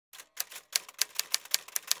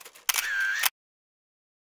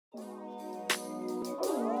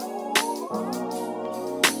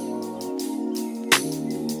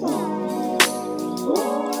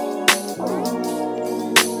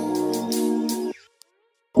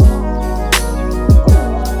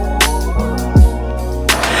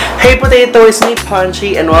Hey potato, it's me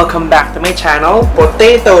Punchy and welcome back to my channel.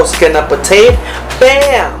 Potatoes gonna potato.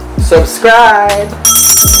 Bam! Subscribe!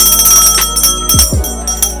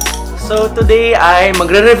 So today ay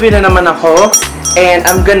magre-review na naman ako and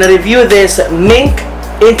I'm gonna review this Mink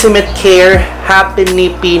Intimate Care Happy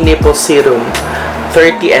Nippy Nipple Serum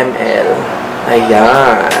 30 ml.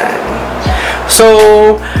 Ayan. So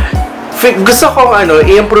gusto kong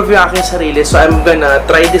i-improve yung aking sarili. So, I'm gonna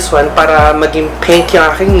try this one para maging pink yung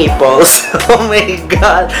aking nipples. Oh my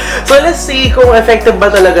God! So, let's see kung effective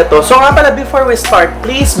ba talaga to. So, nga pala, before we start,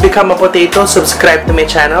 please become a potato, subscribe to my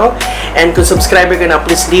channel, and kung subscriber ka na,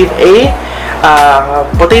 please leave a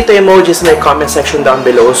potato emojis in the comment section down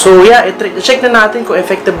below. So, yeah, check na natin kung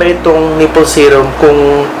effective ba itong nipple serum,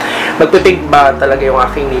 kung magpipig ba talaga yung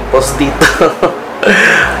aking nipples dito.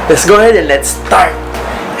 Let's go ahead and let's start!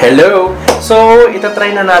 Hello! So,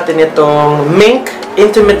 itatry na natin itong Mink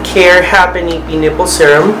Intimate Care Happy Nippy Nipple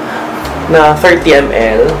Serum na 30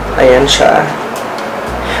 ml. Ayan siya.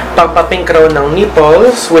 Pampapink raw ng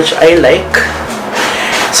nipples, which I like.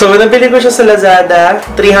 So, nabili ko siya sa Lazada,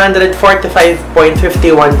 345.51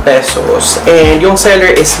 pesos. And yung seller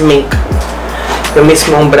is Mink. Yung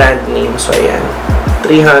mismong brand name. So, ayan.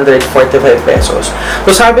 345 pesos. So,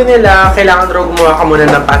 sabi nila, kailangan raw gumawa ka muna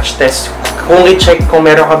ng patch test kung i-check kung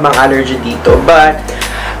meron ka bang allergy dito. But,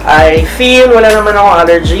 I feel wala naman akong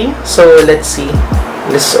allergy. So, let's see.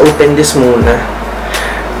 Let's open this muna.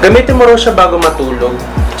 Gamitin mo raw siya bago matulog.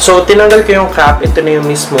 So, tinanggal ko yung cap. Ito na yung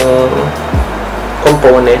mismong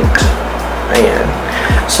component. Ayan.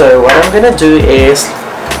 So, what I'm gonna do is,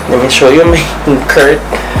 let me show you my current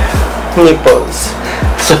nipples.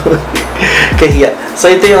 So, kaya. So,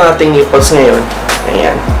 ito yung ating nipples ngayon.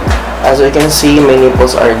 Ayan. As you can see, my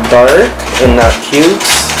nipples are dark and not cute.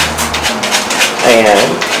 Ayan.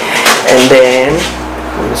 And then,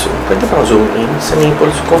 pwede pang zoom in sa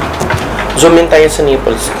nipples ko. Zoom in tayo sa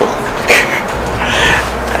nipples ko.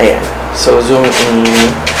 Ayan. So, zoom in.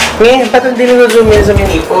 Ngayon, ba't hindi nyo zoom in sa my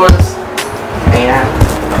nipples? Ayan.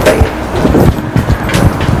 Okay.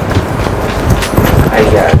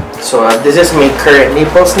 Ayan. So, this is my current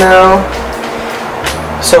nipples now.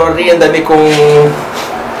 Sorry, ang dami kong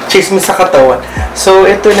chismis sa katawan. So,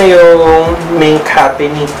 ito na yung Mink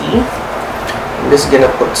Happy Nippy. I'm just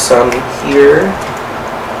gonna put some here.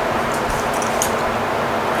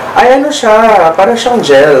 Ay, ano siya? Parang siyang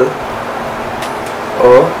gel.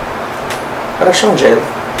 Oh. Parang siyang gel.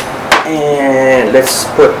 And let's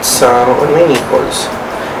put some on my nipples.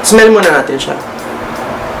 Smell muna natin siya.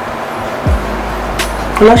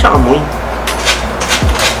 Wala siyang amoy.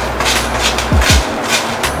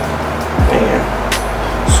 Ayan.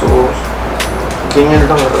 So, ganyan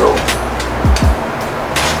lang raw.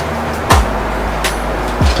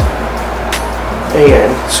 Ayan.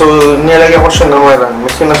 So, nilagyan ko siya ng marami.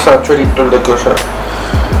 Sinasaturate talaga siya.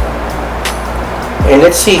 And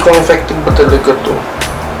let's see kung effective ba talaga to.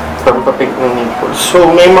 Pampapig ng nipples. So,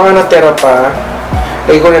 may mga natira pa.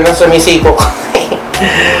 Lagay ko na lang sa misiko ko.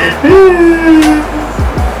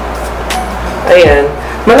 Ayan.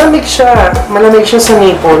 Malamig siya. Malamig siya sa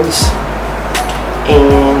nipples.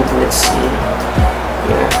 And let's see.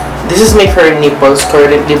 Yeah. This is my current nipples,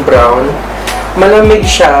 currently brown. Malamig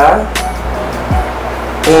siya.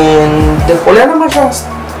 And wala naman siyang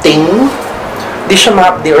sting. Di siya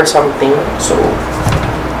ma-update or something. So,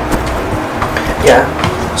 yeah.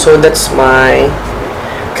 So, that's my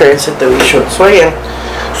current situation. So, ayan.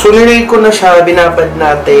 So, nilagay ko na siya. Binabad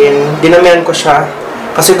natin. Dinamihan ko siya.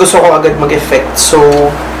 Kasi gusto ko agad mag-effect. So,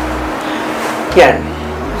 yan.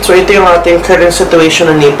 So, ito yung ating current situation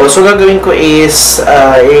ng nipple. So, gagawin ko is,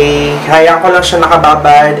 hayaan ko lang siya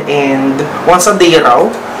nakababad and once a day raw.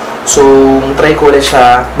 So, try ko ulit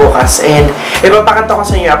siya bukas. And, ipapakita ko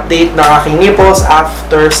sa inyo update ng aking nipples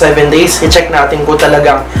after 7 days. I-check natin kung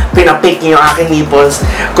talagang pinapik niyo yung aking nipples.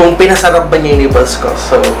 Kung pinasarap ba niya yung nipples ko.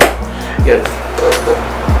 So, yun.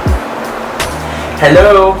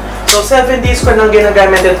 Hello! So, 7 days ko nang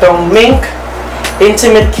ginagamit itong Mink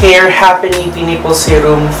Intimate Care Happy Nippy Nipple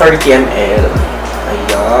Serum 30 ml.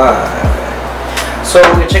 Ayan. So,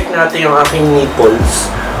 i-check natin yung aking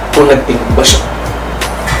nipples kung nagpink ba siya.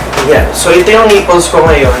 Ayan. So, ito yung nipples ko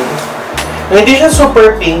ngayon. Hindi siya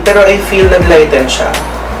super pink, pero I feel nag-lighten siya.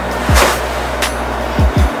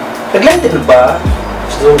 Nag-lighten ba?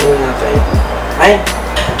 Zoom in natin. Ay!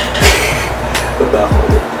 Baba ko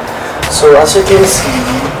ulit. So, as you can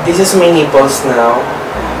see, this is my nipples now.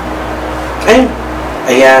 Ay!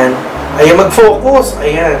 Ayan. Ayaw mag-focus.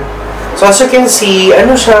 Ayan. So, as you can see,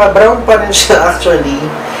 ano siya, brown pa rin siya actually.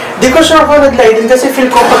 Di ko sure kung nag-lighten kasi feel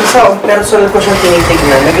ko pag sa personal ko siyang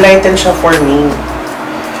tinitignan. Nag-lighten siya for me.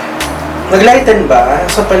 Nag-lighten ba?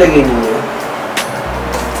 Sa palagay ninyo?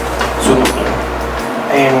 Zoom in.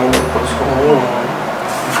 Ayan yung nipples ko ngayon.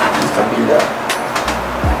 Kabila.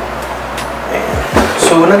 Ayan.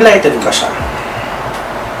 So, nag-lighten ba siya?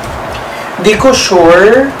 Di ko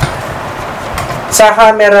sure. Sa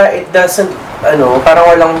camera, it doesn't, parang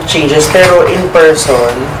walang changes. Pero in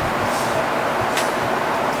person,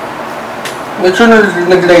 medyo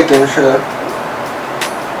nag-lighten siya.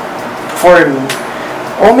 For me.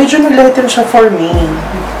 Oh, medyo nag-lighten siya for me.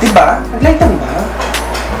 Diba? Nag-lighten ba?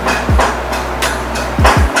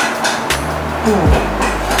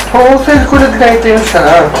 Oo, feel ko nag-lighten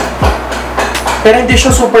siya. Pero hindi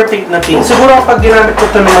siya super pink na pink. Siguro kapag ginamit ko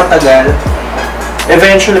ito ng matagal,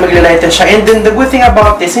 eventually magla-lighten siya. And then the good thing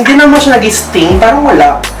about this, hindi naman siya nag-sting. Parang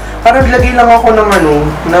wala. Parang lagay lang ako ng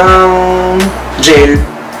ng gel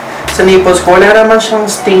sa nipples ko. Wala naman siyang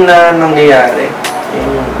sting na nangyayari.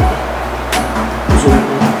 Ayan. Zoom.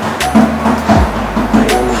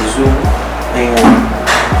 Ayan, zoom. Ayan.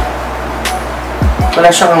 Wala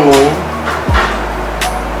siyang amoy.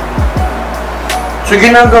 So,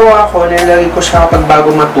 ginagawa ko, nilalagay ko siya kapag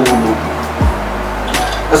bago matulog.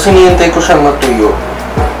 Kasi hinihintay ko siya matuyo.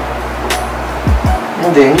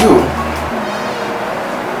 And then, yun.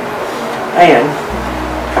 Ayan.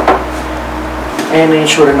 Ayan na yung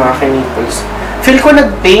sure ng aking nipples. Feel ko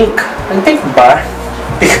nag-pink. Nag-pink ba?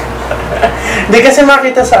 Hindi kasi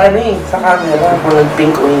makita sa sa camera kung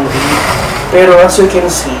nag-pink o hindi. Pero as you can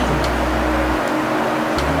see,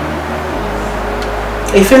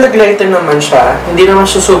 I feel nag-lighten naman siya. Hindi naman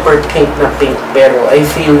siya super pink na pink, pero I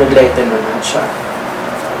feel nag-lighten naman siya.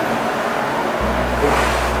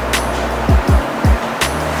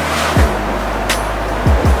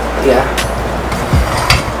 Yeah.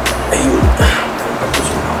 Ayun.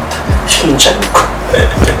 Shinchan ko.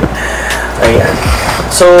 Ayan.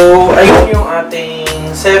 So, ayun yung ating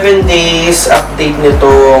 7 days update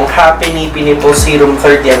nitong Happy Nippy Nipple Serum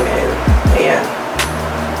 30 ml. Ayan.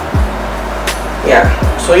 Yeah.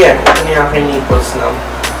 So, yan. Ito na yung aking nipples now.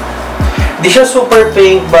 Di siya super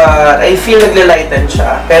pink, but I feel nagla-lighten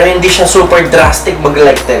siya. Pero hindi siya super drastic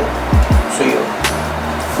mag-lighten. So, yun.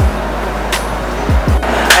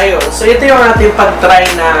 Ayun. So, ito yung ating pag-try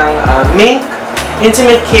ng Mink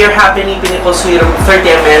Intimate Care Happy Nippy Nipple Serum 30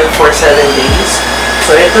 ml for 7 days.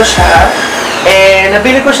 So, ito siya. And,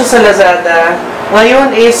 nabili ko siya sa Lazada.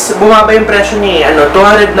 Ngayon is, bumaba yung presyo niya.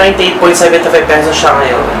 298.75 pesos siya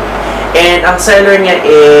ngayon. And, ang seller niya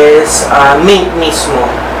is Mink mismo.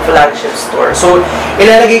 Flagship store. So,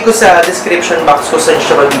 ilalagay ko sa description box ko saan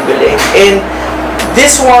siya mabibili. And,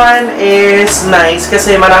 this one is nice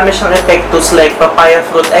kasi marami siyang epektos like papaya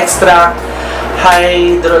fruit extract,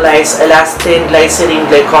 hydrolyzed elastin, glycerin,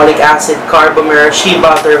 glycolic acid, carbomer, shea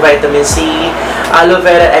butter, vitamin C, aloe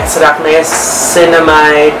vera extract,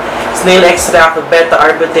 niacinamide, snail extract,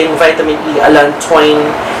 beta-arbutin, vitamin E, allantoin,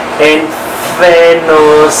 and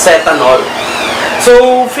phenocetanol.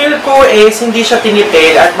 So, feel ko is hindi siya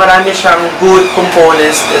tinipid at marami siyang good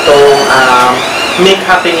components itong Mink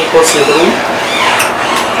Happy Nipple Serum.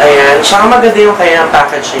 Ayan. Saka maganda yung kanyang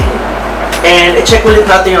packaging. And, i-check ulit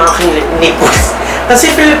natin yung aking nipples.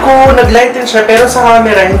 Kasi feel ko, nag-lighten siya, pero sa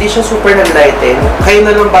camera, hindi siya super nag-lighten. Kayo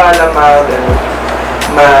na lang bahala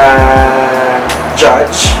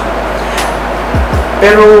mag-judge.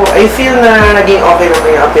 Pero, I feel na naging okay naman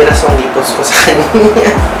yung appearance ng nipples ko sa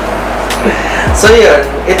kanya. So, yun.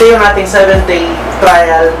 Ito yung ating 7-day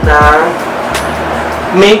trial na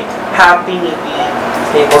Mink Happy Nippy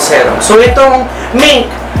Nipple Serum. So, itong Mink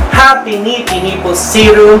Happy Nippy Nipple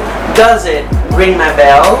Serum, does it ring my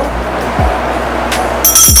bell?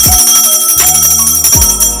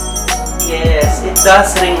 Yes, it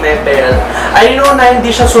does ring my bell. I know na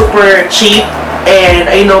hindi siya super cheap and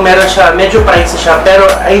I know meron siya, medyo pricey siya, pero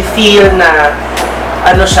I feel na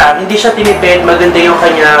hindi siya tinipid, maganda yung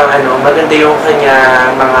kanya maganda yung kanya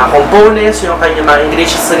mga components, yung kanya mga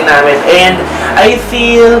ingredients na ginamit, and I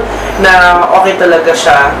feel na okay talaga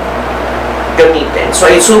siya gamitin. So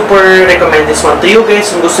I super recommend this one to you guys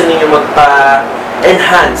kung gusto niyo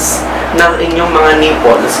magpa-enhance ng inyong mga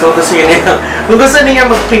nipples. Kung gusto niyo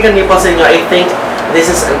mag-pink ang nipples inyo, I think this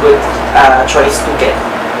is a good choice to get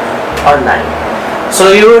online.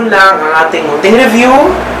 So, yun lang ang ating munting review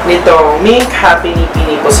nitong Mink Happy Nippy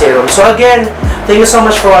Nipple Serum. So, again, thank you so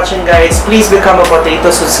much for watching, guys. Please become a potato,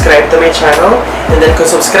 subscribe to my channel. And then, kung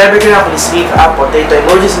subscriber ka na, please leave a potato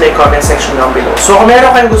emojis in the comment section down beloll. So, kung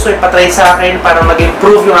meron kayong gusto ipatry sa akin para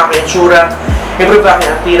mag-improve yung aking itsura, improve ang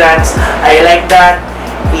aking appearance, I like that.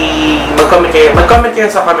 Mag-comment kayo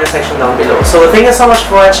sa comment section down below. So, thank you so much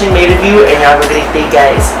for watching my review and have a great day,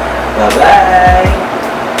 guys. Bye-bye!